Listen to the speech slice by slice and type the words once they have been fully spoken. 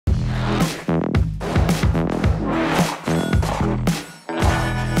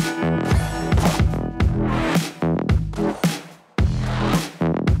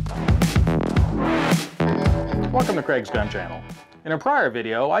Craig's Gun Channel. In a prior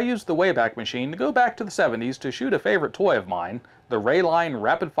video, I used the Wayback Machine to go back to the 70s to shoot a favorite toy of mine, the Rayline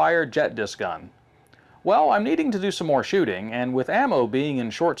rapid-fire jet disc gun. Well, I'm needing to do some more shooting, and with ammo being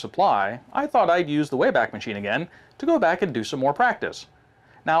in short supply, I thought I'd use the Wayback Machine again to go back and do some more practice.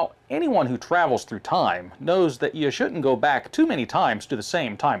 Now, anyone who travels through time knows that you shouldn't go back too many times to the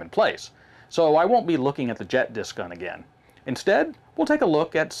same time and place, so I won't be looking at the jet disc gun again. Instead, we'll take a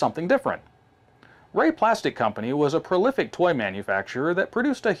look at something different. Ray Plastic Company was a prolific toy manufacturer that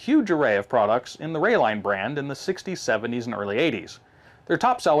produced a huge array of products in the Rayline brand in the 60s, 70s, and early 80s. Their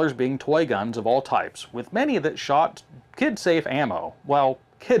top sellers being toy guns of all types, with many that shot kid-safe ammo. Well,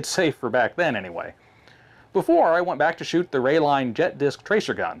 kid-safe for back then anyway. Before, I went back to shoot the Rayline jet disc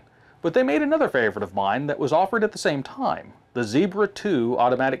tracer gun, but they made another favorite of mine that was offered at the same time, the Zebra Ii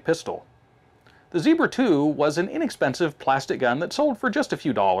automatic pistol. The Zebra Ii was an inexpensive plastic gun that sold for just a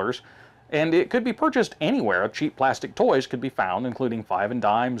few dollars, and it could be purchased anywhere cheap plastic toys could be found, including 5 and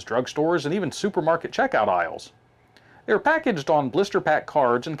dimes, drugstores, and even supermarket checkout aisles. They were packaged on blister pack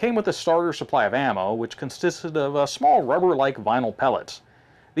cards and came with a starter supply of ammo, which consisted of small rubber-like vinyl pellets.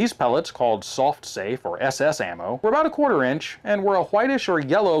 These pellets, called soft safe or SS ammo, were about a 1/4 inch and were a whitish or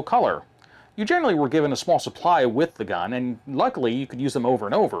yellow color. You generally were given a small supply with the gun, and luckily you could use them over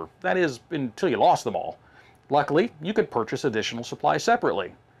and over, that is, until you lost them all. Luckily, you could purchase additional supplies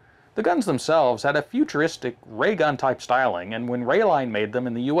separately. The guns themselves had a futuristic ray gun type styling, and when Rayline made them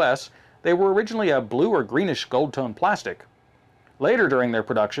in the US, they were originally a blue or greenish gold tone plastic. Later during their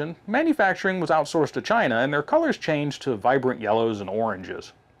production, manufacturing was outsourced to China and their colors changed to vibrant yellows and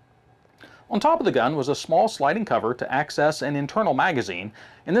oranges. On top of the gun was a small sliding cover to access an internal magazine,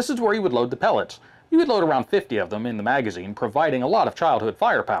 and this is where you would load the pellets. You would load around 50 of them in the magazine, providing a lot of childhood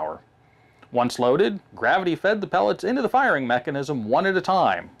firepower. Once loaded, gravity fed the pellets into the firing mechanism one at a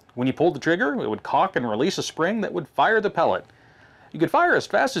time. When you pulled the trigger, it would cock and release a spring that would fire the pellet. You could fire as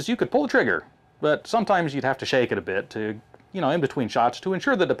fast as you could pull the trigger, but sometimes you'd have to shake it a bit to, in between shots to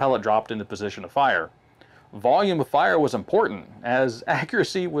ensure that the pellet dropped into position of fire. Volume of fire was important, as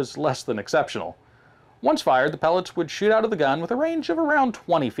accuracy was less than exceptional. Once fired, the pellets would shoot out of the gun with a range of around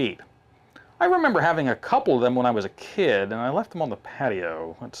 20 feet. I remember having a couple of them when I was a kid, and I left them on the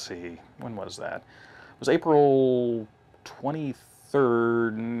patio. Let's see, when was that? It was April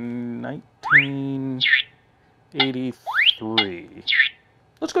 23rd, 1983.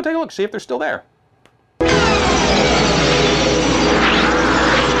 Let's go take a look, see if they're still there.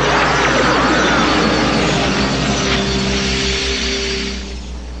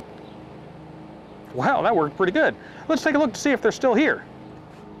 Wow, that worked pretty good. Let's take a look to see if they're still here.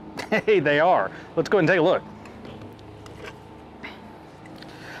 Hey, they are. Let's go ahead and take a look.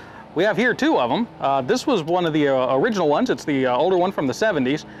 We have here 2 of them. This was one of the original ones. It's the older one from the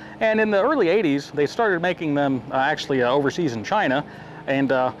 70s. And in the early 80s, they started making them actually overseas in China.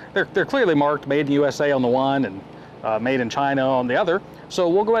 And they're clearly marked Made in USA on the one and Made in China on the other. So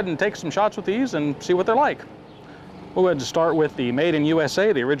we'll go ahead and take some shots with these and see what they're like. We'll go ahead and start with the Made in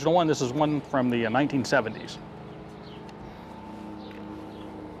USA, the original one. This is one from the 1970s.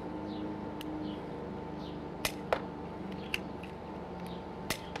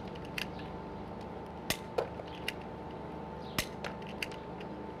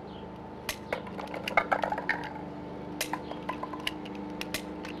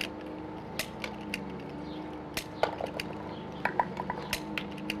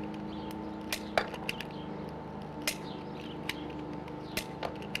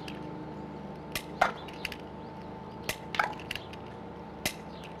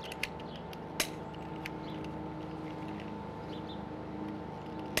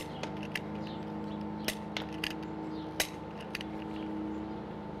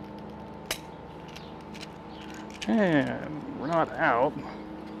 And we're not out.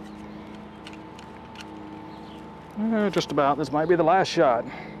 Just about. This might be the last shot.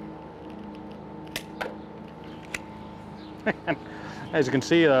 As you can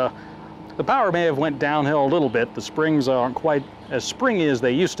see, the power may have went downhill a little bit. The springs aren't quite as springy as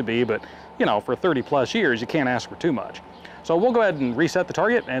they used to be, but for 30 plus years, you can't ask for too much. So we'll go ahead and reset the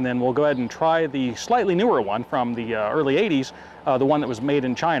target, and then we'll go ahead and try the slightly newer one from the early 80s, the one that was made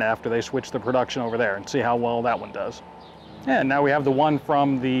in China after they switched the production over there, and see how well that one does. And now we have the one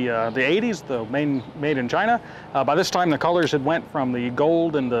from the 80s, the made in China. By this time, the colors had went from the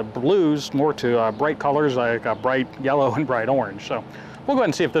gold and the blues more to bright colors like bright yellow and bright orange. So we'll go ahead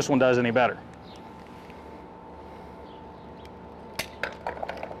and see if this one does any better.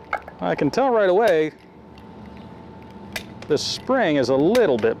 I can tell right away the spring is a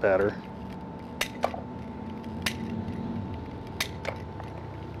little bit better.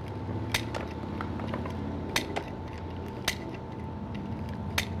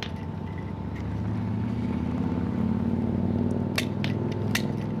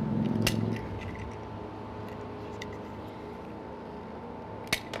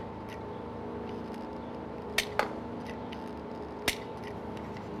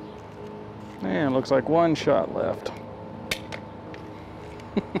 And looks like one shot left.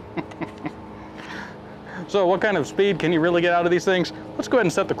 So what kind of speed can you really get out of these things? Let's go ahead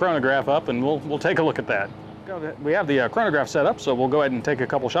and set the chronograph up and we'll take a look at that. We have the chronograph set up, so we'll go ahead and take a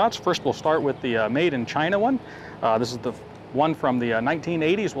couple shots. First we'll start with the made in China one. This is the one from the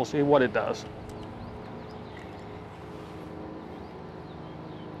 1980s. We'll see what it does.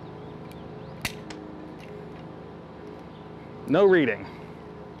 No reading.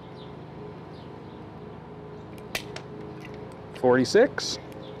 46.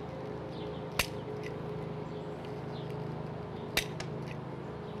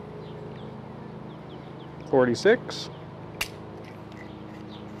 46.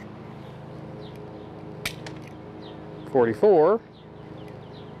 44.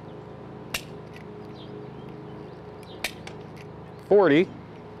 40.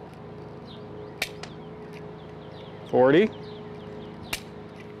 40.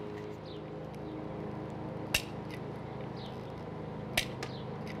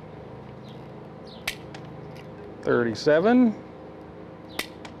 37.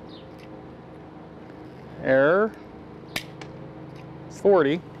 Error.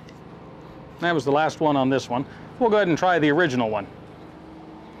 40. That was the last one on this one. We'll go ahead and try the original one.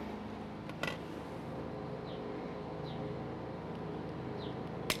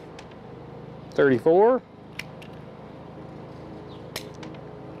 $34.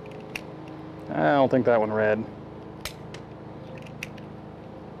 I don't think that one read.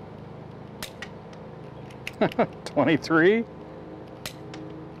 $23.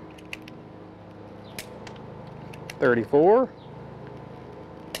 34.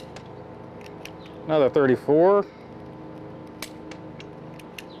 Another 34.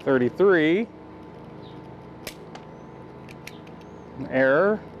 33.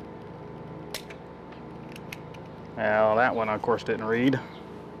 Error. Well, that one, of course, didn't read.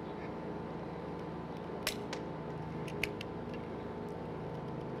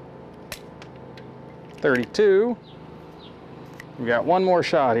 $32. We got one more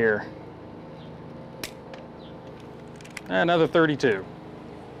shot here. Another 32.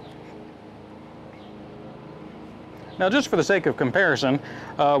 Now, just for the sake of comparison,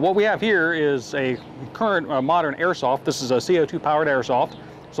 what we have here is a current modern airsoft. This is a CO2 powered airsoft.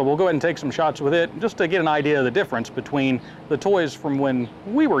 So we'll go ahead and take some shots with it just to get an idea of the difference between the toys from when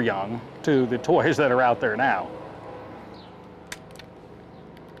we were young to the toys that are out there now.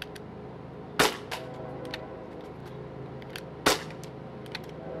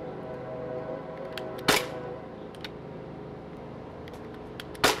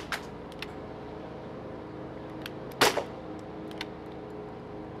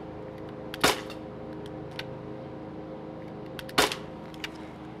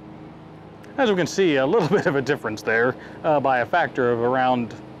 As we can see, a little bit of a difference there by a factor of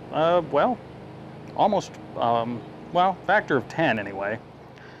around, well, almost, well, factor of 10 anyway.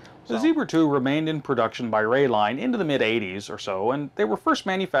 The Zebra II remained in production by Rayline into the mid-80s or so, and they were first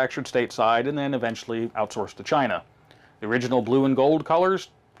manufactured stateside and then eventually outsourced to China. The original blue and gold colors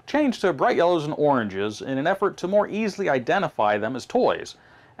changed to bright yellows and oranges in an effort to more easily identify them as toys,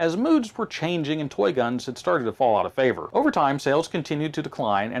 as moods were changing and toy guns had started to fall out of favor. Over time, sales continued to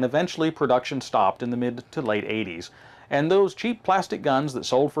decline and eventually production stopped in the mid to late 80s, and those cheap plastic guns that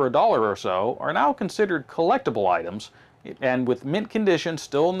sold for $1 or so are now considered collectible items, and with mint condition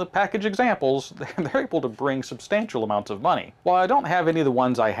still in the package examples, they're able to bring substantial amounts of money. While I don't have any of the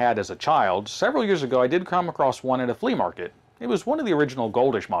ones I had as a child, several years ago I did come across one at a flea market. It was one of the original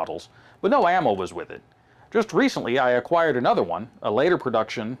goldish models, but no ammo was with it. Just recently, I acquired another one, a later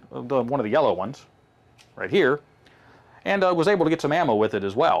production, one of the yellow ones, right here, and was able to get some ammo with it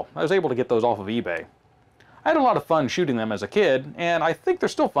as well. I was able to get those off of eBay. I had a lot of fun shooting them as a kid, and I think they're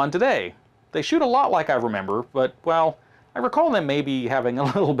still fun today. They shoot a lot like I remember, but, well, I recall them maybe having a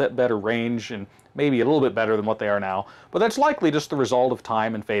little bit better range and maybe a little bit better than what they are now, but that's likely just the result of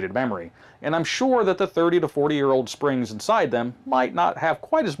time and faded memory. And I'm sure that the 30 to 40-year-old springs inside them might not have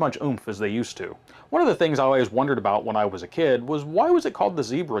quite as much oomph as they used to. One of the things I always wondered about when I was a kid was why was it called the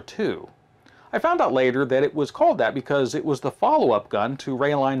Zebra II? I found out later that it was called that because it was the follow-up gun to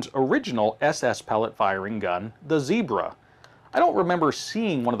Rayline's original SS pellet firing gun, the Zebra. I don't remember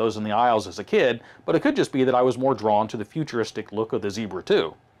seeing one of those in the aisles as a kid, but it could just be that I was more drawn to the futuristic look of the Zebra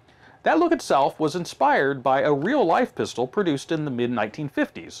II. That look itself was inspired by a real-life pistol produced in the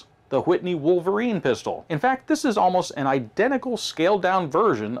mid-1950s, the Whitney Wolverine pistol. In fact, this is almost an identical scaled-down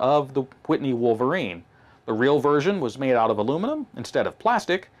version of the Whitney Wolverine. The real version was made out of aluminum instead of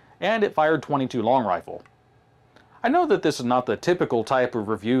plastic, and it fired .22 long rifle. I know that this is not the typical type of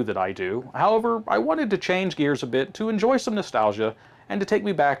review that I do, however, I wanted to change gears a bit to enjoy some nostalgia and to take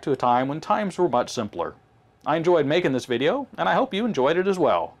me back to a time when times were much simpler. I enjoyed making this video, and I hope you enjoyed it as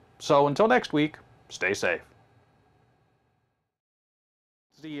well. So until next week, stay safe.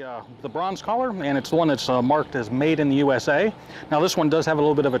 The bronze collar, and it's the one that's marked as made in the USA. Now this one does have a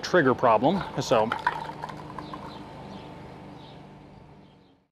little bit of a trigger problem, so